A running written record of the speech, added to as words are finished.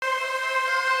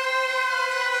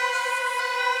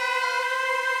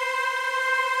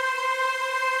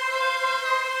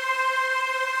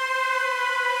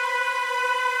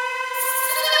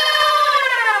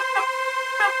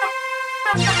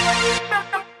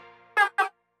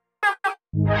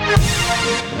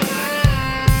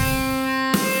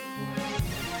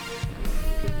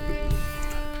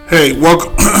Hey,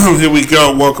 welcome. Here we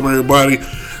go. Welcome everybody to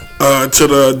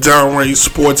the Downrange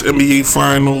Sports NBA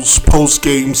Finals post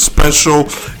game special.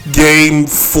 Game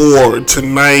 4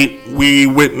 tonight. We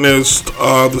witnessed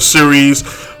the series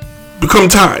become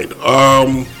tied.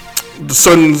 The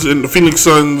Suns and the Phoenix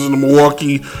Suns and the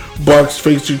Milwaukee Bucks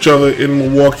faced each other in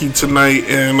Milwaukee tonight,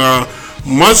 and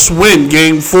must win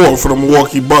Game 4 for the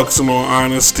Milwaukee Bucks. In all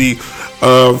honesty,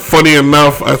 funny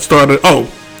enough, I started.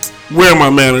 Where are my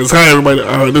manners? Hi,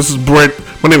 everybody. This is Brent.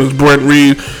 My name is Brent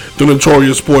Reed, the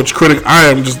notorious sports critic. I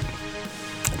am just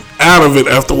out of it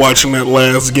after watching that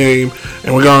last game,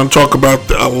 and we're going to talk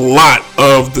about a lot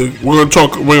of the. We're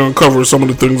going to cover some of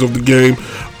the things of the game,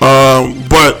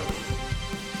 but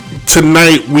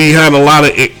tonight we had a lot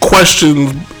of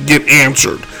questions get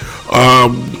answered.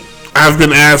 I've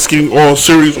been asking all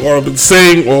series, or I've been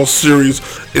saying all series,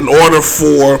 in order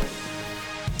for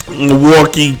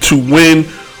Milwaukee to win,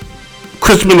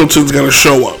 Chris Middleton's got to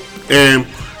show up. And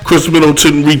Chris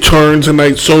Middleton returned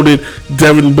tonight. So did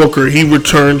Devin Booker. He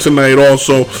returned tonight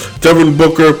also. Devin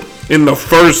Booker in the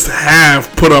first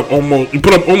half put up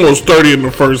almost 30 in the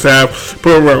first half.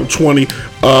 Put up around 29.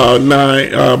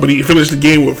 But he finished the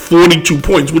game with 42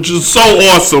 points, which is so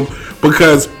awesome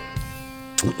because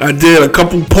I did a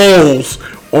couple polls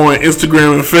on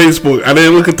Instagram and Facebook. I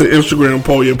didn't look at the Instagram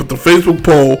poll yet, but the Facebook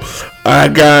poll, I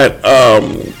got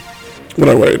what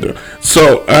I write there.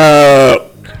 So I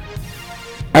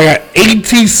got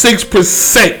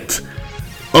 86%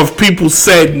 of people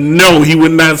said no, he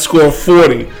would not score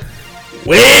 40.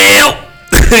 Well,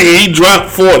 he dropped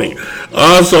 40.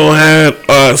 I also had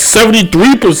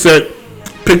 73%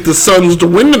 picked the Suns to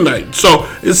win tonight. So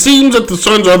it seems that the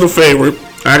Suns are the favorite.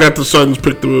 I got the Suns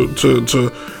picked to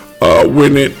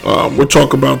win it. We'll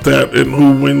talk about that and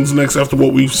who wins next after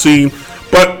what we've seen.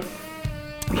 But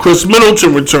Chris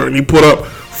Middleton returned. He put up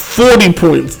 40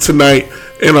 points tonight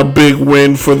in a big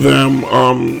win for them,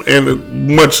 and a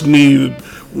much needed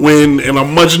win and a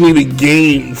much needed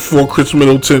game for Chris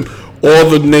Middleton. All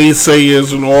the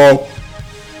naysayers and all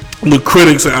the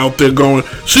critics are out there going,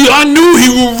 see, I knew he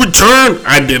would return.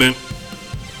 I didn't.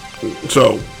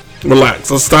 So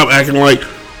relax. Let's stop acting like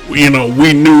we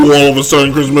knew all of a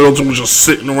sudden Chris Middleton was just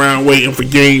sitting around waiting for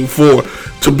Game 4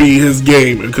 to be his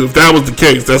game. Because if that was the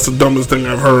case, that's the dumbest thing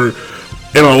I've heard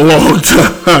in a long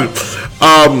time.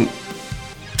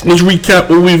 Let's recap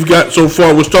what we've got so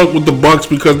far. We'll start with the Bucks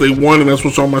because they won, and that's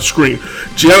what's on my screen.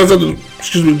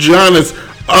 Giannis,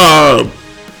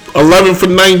 11 for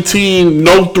 19,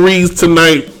 no threes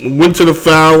tonight. Went to the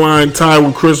foul line, tied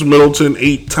with Chris Middleton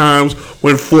 8 times.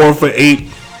 Went 4 for 8.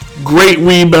 Great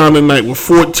rebound tonight with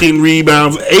 14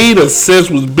 rebounds, 8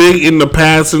 assists. Was big in the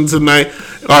passing tonight.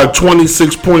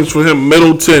 26 points for him.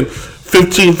 Middleton,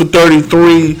 15 for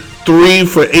 33, 3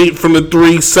 for 8 from the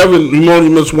 3, 7. He only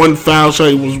missed one foul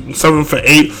shot. He was 7 for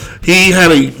 8. He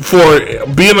had for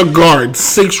being a guard,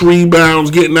 6 rebounds,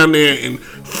 getting down there and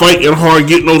fighting hard,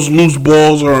 getting those loose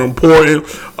balls are important.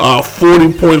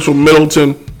 40 points from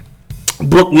Middleton.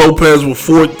 Brook Lopez with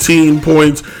 14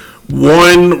 points.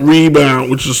 1 rebound,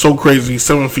 which is so crazy. He's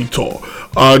 7 feet tall.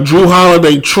 Jrue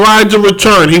Holiday tried to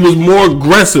return. He was more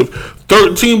aggressive.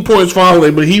 13 points for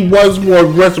Holiday, but he was more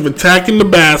aggressive, attacking the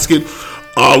basket,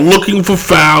 looking for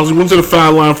fouls. He went to the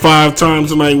foul line 5 times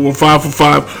tonight. He went 5 for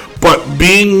 5. But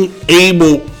being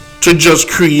able to just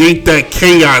create that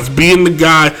chaos, being the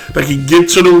guy that can get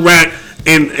to the rack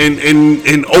and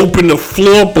open the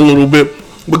floor up a little bit.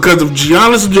 Because if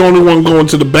Giannis is the only one going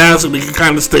to the basket, they can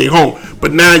kind of stay home.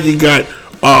 But now you got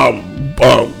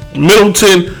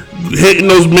Middleton hitting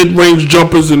those mid-range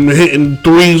jumpers and hitting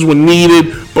threes when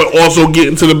needed, but also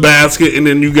getting to the basket. And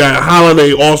then you got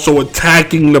Holiday also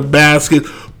attacking the basket,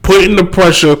 putting the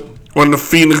pressure on the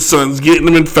Phoenix Suns, getting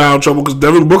them in foul trouble. Because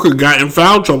Devin Booker got in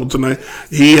foul trouble tonight.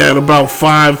 He had about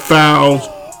 5 fouls,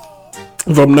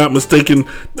 if I'm not mistaken.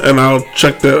 And I'll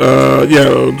check that.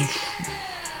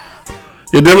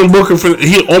 Devin Booker,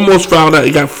 he almost fouled out.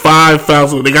 He got 5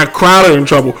 fouls. They got Crowder in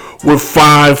trouble with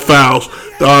 5 fouls.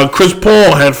 Chris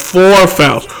Paul had 4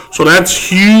 fouls. So that's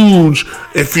huge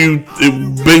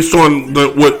based on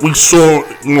what we saw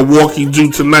Milwaukee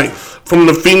do tonight. From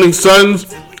the Phoenix Suns,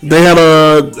 they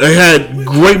had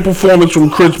great performance from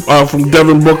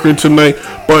Devin Booker tonight.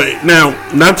 But now,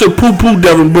 not to poo-poo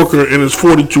Devin Booker and his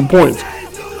 42 points.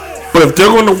 But if they're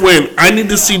going to win, I need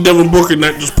to see Devin Booker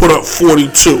not just put up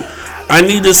 42. I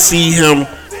need to see him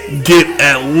get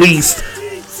at least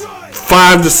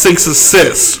 5 to 6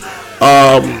 assists,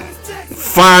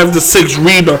 5 to 6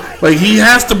 rebounds. Like, he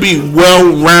has to be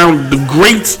well-rounded. The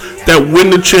greats that win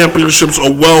the championships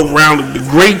are well-rounded. The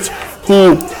greats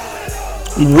who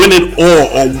win it all,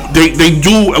 or they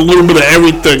do a little bit of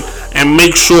everything. And and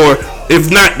make sure. If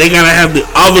not, they gotta have the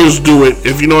others do it.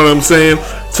 If you know what I'm saying.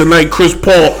 Tonight, Chris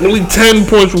Paul, only 10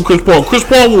 points from Chris Paul. Chris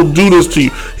Paul will do this to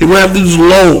you. He will have these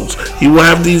lows. He will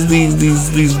have these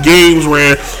games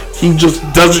where he just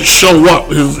doesn't show up.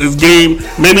 His game,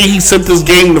 maybe he sent this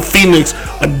game to Phoenix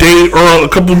a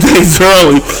couple days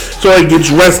early, so he gets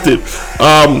rested.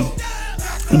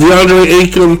 DeAndre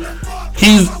Ayton,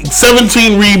 he's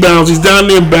 17 rebounds. He's down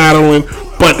there battling,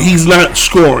 but he's not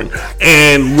scoring.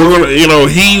 And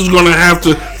he's gonna have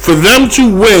to, for them to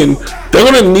win, they're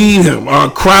going to need him.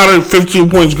 Crowder, 15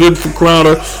 points, good for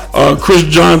Crowder. Chris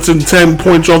Johnson, 10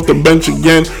 points off the bench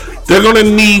again. They're going to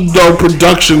need, though,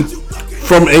 production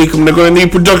from Akam. They're going to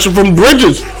need production from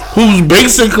Bridges, who's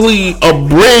basically a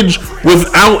bridge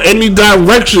without any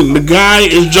direction. The guy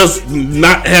is just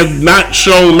has not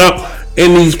shown up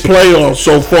in these playoffs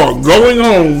so far. Going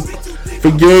home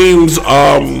for games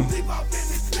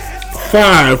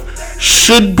 5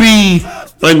 should be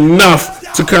enough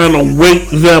to kind of wake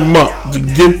them up, to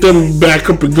get them back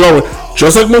up and going.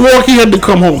 Just like Milwaukee had to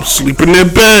come home, sleep in their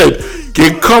bed,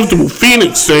 get comfortable.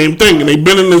 Phoenix, same thing, and they've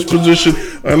been in this position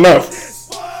enough.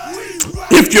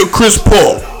 If you're Chris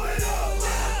Paul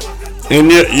and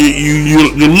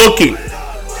you're looking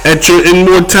at your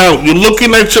immortality, you're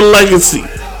looking at your legacy,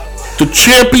 the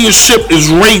championship is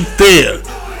right there.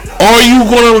 Are you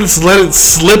going to let it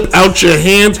slip out your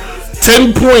hands?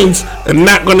 10 points and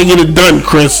not going to get it done,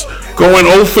 Chris. Going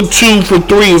 0 for 2 for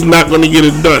 3 is not going to get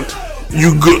it done.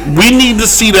 We need to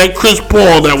see that Chris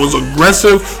Paul that was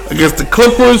aggressive against the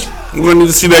Clippers. We're going to need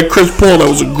to see that Chris Paul that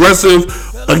was aggressive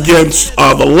against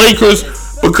the Lakers,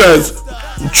 because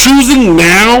choosing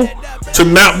now to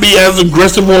not be as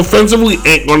aggressive offensively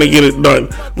ain't going to get it done.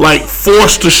 Like,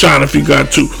 force the shot if you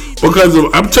got to. Because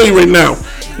I'm telling you right now,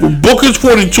 with Booker's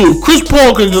 42, if Chris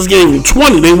Paul could just give him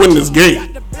 20, they win this game.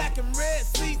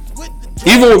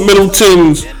 Even with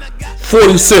Middleton's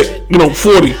 46,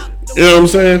 40. You know what I'm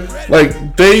saying? Like,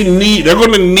 they're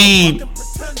going to need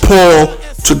Paul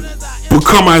to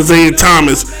become Isaiah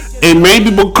Thomas and maybe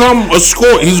become a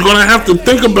scorer. He's going to have to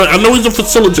think about, I know he's a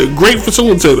facilitator, great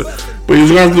facilitator, but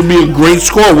he's going to have to be a great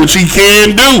scorer, which he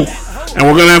can do. And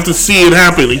we're going to have to see it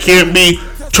happen. It can't be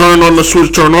turn on the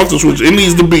switch, turn off the switch. It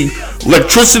needs to be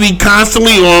electricity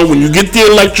constantly on. When you get the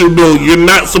electric bill, you're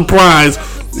not surprised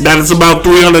that it's about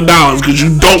 $300 because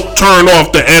you don't turn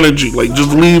off the energy. Like,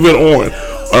 just leave it on.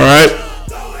 Alright?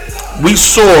 We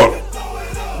saw,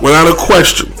 without a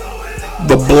question,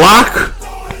 the block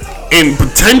and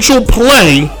potential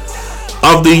play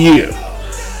of the year.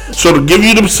 So to give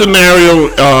you the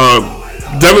scenario,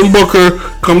 Devin Booker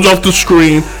comes off the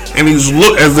screen and he's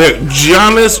as that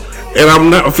Giannis,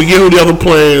 and I forget who the other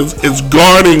player is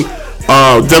guarding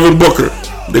Devin Booker.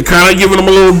 They're kind of giving him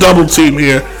a little double team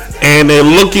here, and they're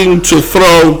looking to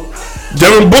throw.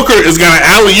 Devin Booker has got an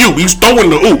alley-oop. He's throwing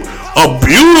the oop. A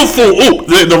beautiful oop.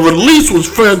 The release was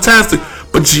fantastic.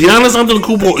 But Giannis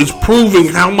Antetokounmpo is proving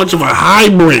how much of a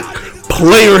hybrid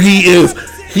player he is.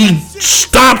 He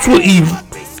stops he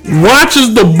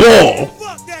watches the ball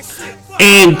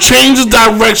and changes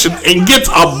direction and gets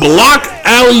a block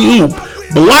alley-oop.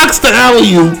 Blocks the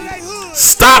alley-oop.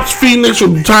 Stops Phoenix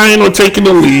from tying or taking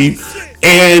the lead.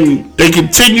 And they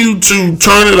continue to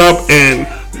turn it up and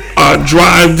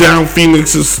drive down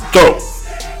Phoenix's throat.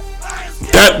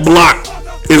 That block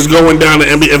is going down the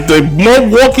NBA. If the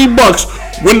Milwaukee Bucks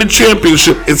win the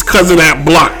championship, it's because of that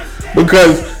block.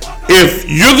 Because if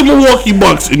you're the Milwaukee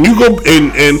Bucks and you go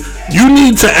and you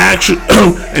need to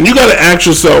and you got to ask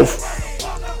yourself,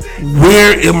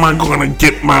 where am I going to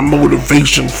get my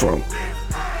motivation from?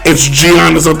 It's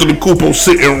Giannis Antetokounmpo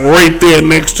sitting right there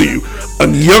next to you. A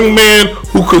young man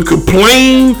who could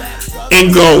complain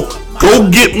and go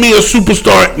get me a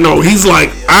superstar. No, he's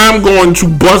like, I'm going to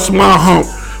bust my hump,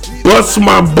 bust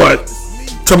my butt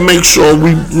to make sure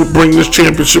we bring this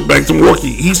championship back to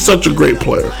Milwaukee. He's such a great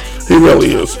player. He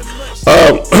really is.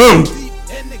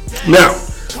 Now,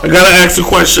 I got to ask a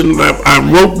question that I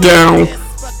wrote down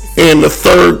in the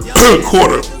third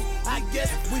quarter.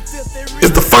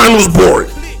 Is the finals boring?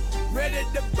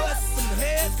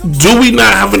 Do we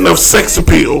not have enough sex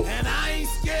appeal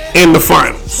in the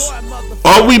finals?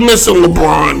 Are we missing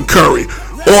LeBron, Curry?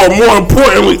 Or more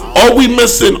importantly, are we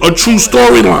missing a true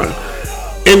storyline?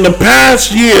 In the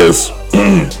past years,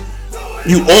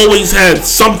 you always had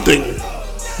something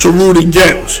to root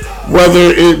against.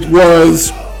 Whether it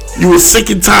was you were sick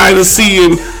and tired of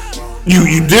seeing,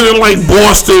 you didn't like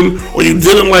Boston, or you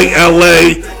didn't like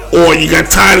LA, or you got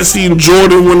tired of seeing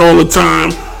Jordan win all the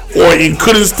time, or you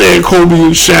couldn't stand Kobe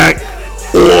and Shaq,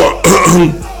 or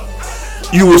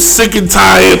you were sick and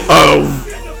tired of,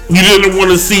 you didn't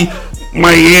want to see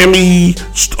Miami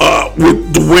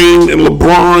with Dwayne and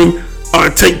LeBron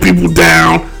take people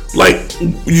down. Like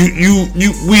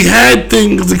we had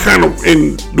things to kind of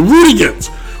in the root against.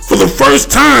 For the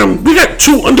first time, we got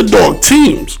two underdog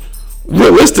teams.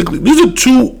 Realistically, these are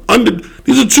two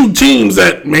teams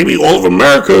that maybe all of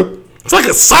America. It's like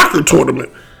a soccer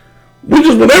tournament. We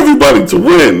just want everybody to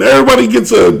win. Everybody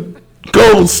gets a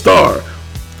gold star.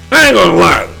 I ain't gonna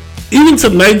lie. Even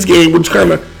tonight's game, which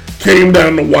kind of came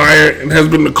down the wire and has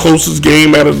been the closest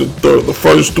game out of the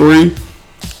first three,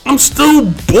 I'm still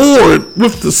bored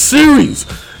with the series.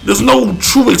 There's no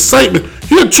true excitement.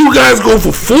 You had two guys go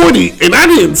for 40, and I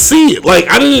didn't see it. Like,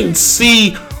 I didn't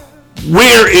see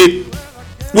where it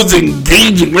was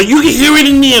engaging. Like, you can hear it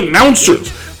in the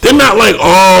announcers. They're not like,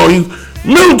 oh,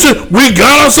 Middleton, we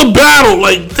got us a battle.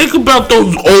 Like, think about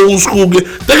those old school games.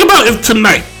 Think about if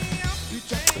tonight,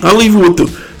 I'll leave you with this.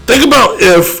 Think about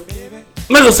if,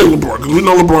 I'm not going to say LeBron, because we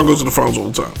know LeBron goes to the finals all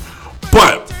the time.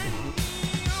 But,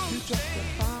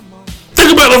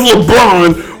 think about if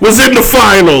LeBron was in the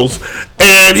finals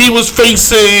and he was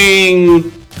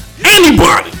facing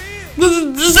anybody.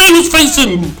 Just say he was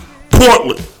facing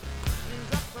Portland.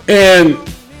 And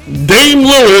Dame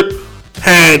Lillard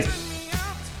had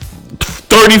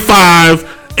 35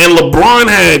 and LeBron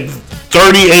had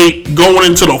 38 going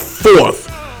into the fourth.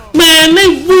 Man,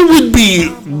 we would be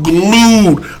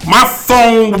glued. My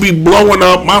phone would be blowing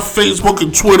up. My Facebook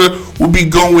and Twitter would be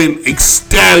going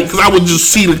ecstatic because I would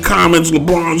just see the comments.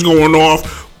 LeBron's going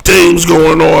off, Dame's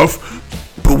going off,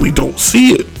 but we don't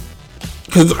see it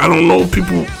because I don't know if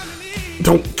people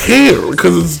don't care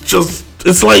because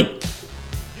it's like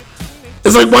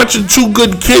watching two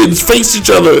good kids face each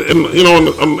other, and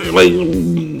like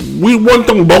we want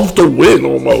them both to win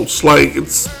almost. Like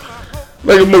it's.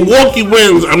 Like, if Milwaukee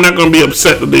wins, I'm not going to be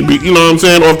upset that they beat, you know what I'm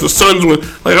saying? Or if the Suns win,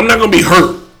 like, I'm not going to be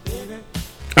hurt.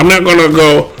 I'm not going to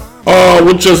go, oh,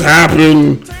 what just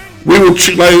happened? We were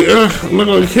cheat. Like, I'm not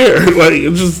going to care. Like,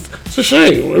 it's a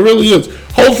shame. It really is.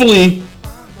 Hopefully,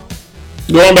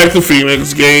 going back to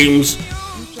Phoenix, games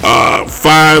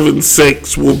 5 and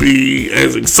 6 will be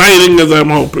as exciting as I'm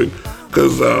hoping.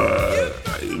 Because, a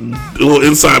little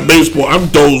inside baseball,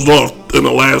 I've dozed off in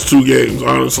the last 2 games,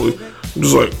 honestly. I'm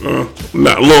just like, a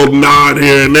little nod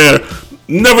here and there.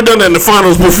 Never done that in the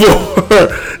finals before.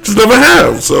 Just never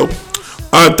have. So,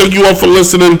 thank you all for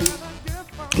listening.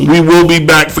 We will be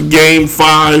back for Game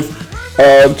 5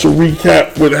 to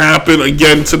recap what happened.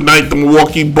 Again, tonight, the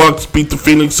Milwaukee Bucks beat the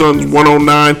Phoenix Suns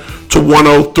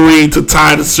 109-103 to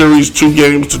tie the series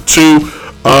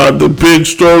 2-2. The big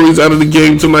stories out of the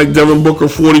game tonight: Devin Booker,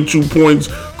 42 points.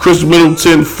 Chris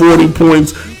Middleton, 40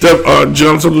 points.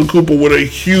 Johnson Cooper with a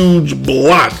huge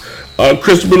block.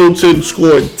 Chris Middleton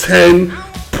scored 10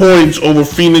 points over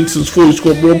Phoenix's 40. He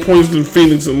scored more points than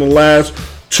Phoenix in the last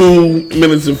 2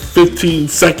 minutes and 15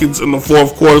 seconds in the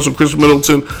fourth quarter. So Chris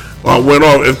Middleton went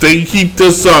off. If they keep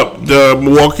this up, the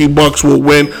Milwaukee Bucks will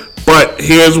win. But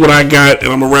here's what I got,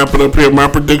 and I'm going to wrap it up here. My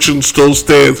prediction still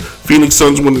stands. Phoenix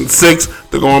Suns winning 6.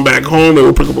 They're going back home. They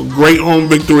will pick up a great home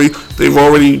victory. They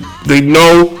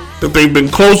know that they've been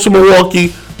close to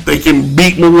Milwaukee. They can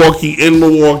beat Milwaukee in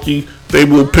Milwaukee. They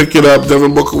will pick it up.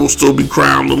 Devin Booker will still be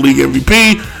crowned the league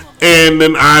MVP. And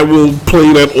then I will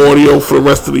play that audio for the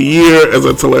rest of the year as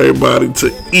I tell everybody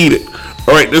to eat it.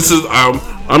 All right, this is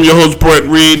I'm your host, Brett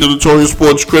Reed, the Notorious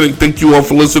Sports Critic. Thank you all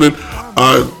for listening.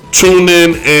 Tune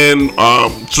in and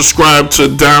subscribe to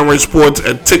Downright Sports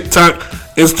at TikTok,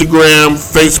 Instagram,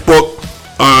 Facebook.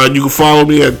 You can follow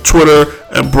me at Twitter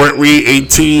at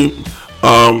BrettReed18.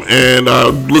 And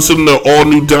listen to all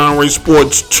new Downright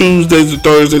Sports Tuesdays and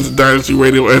Thursdays at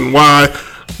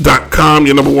DynastyRadioNY.com.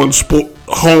 Your number one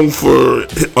home for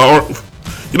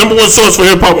your number one source for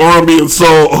hip hop, R&B, and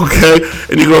soul. Okay,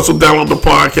 and you can also download the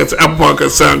podcast at Apple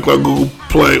Podcasts, SoundCloud, Google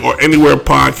Play, or anywhere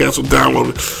podcasts are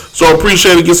downloaded. So I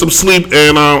appreciate it. Get some sleep,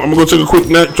 and I'm gonna go take a quick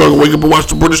nap so I can wake up and watch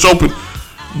the British Open.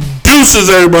 Deuces,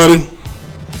 everybody.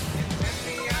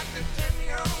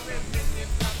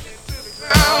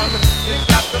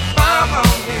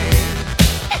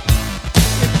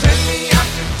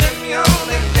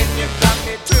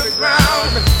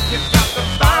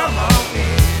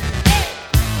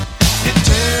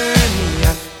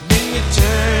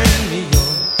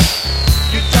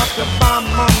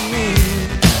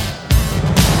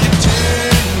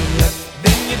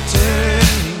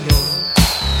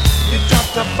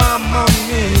 The bomb on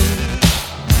me.